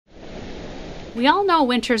We all know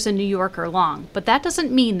winters in New York are long, but that doesn't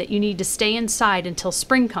mean that you need to stay inside until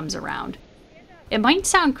spring comes around. It might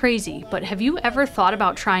sound crazy, but have you ever thought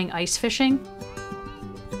about trying ice fishing?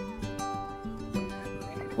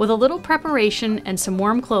 With a little preparation and some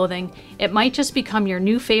warm clothing, it might just become your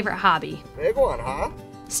new favorite hobby. Big one, huh?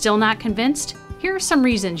 Still not convinced? Here are some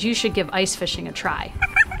reasons you should give ice fishing a try.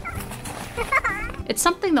 It's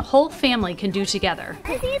something the whole family can do together.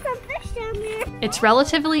 I see some fish down there. It's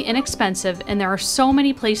relatively inexpensive, and there are so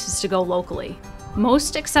many places to go locally.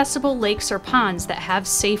 Most accessible lakes or ponds that have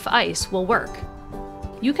safe ice will work.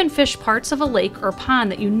 You can fish parts of a lake or pond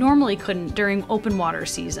that you normally couldn't during open water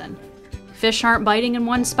season. Fish aren't biting in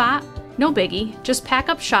one spot? No biggie, just pack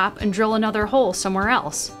up shop and drill another hole somewhere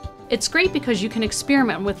else. It's great because you can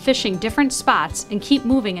experiment with fishing different spots and keep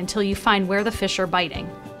moving until you find where the fish are biting.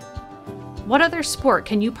 What other sport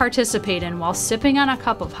can you participate in while sipping on a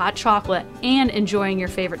cup of hot chocolate and enjoying your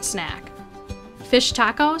favorite snack? Fish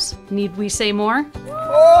tacos? Need we say more?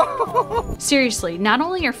 Seriously, not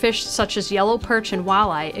only are fish such as yellow perch and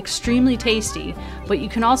walleye extremely tasty, but you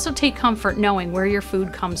can also take comfort knowing where your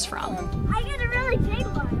food comes from. I get a really big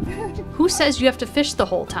one. Who says you have to fish the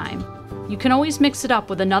whole time? You can always mix it up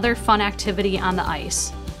with another fun activity on the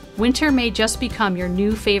ice. Winter may just become your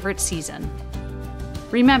new favorite season.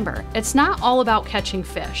 Remember, it's not all about catching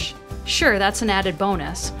fish. Sure, that's an added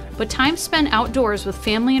bonus, but time spent outdoors with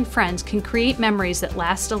family and friends can create memories that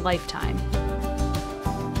last a lifetime.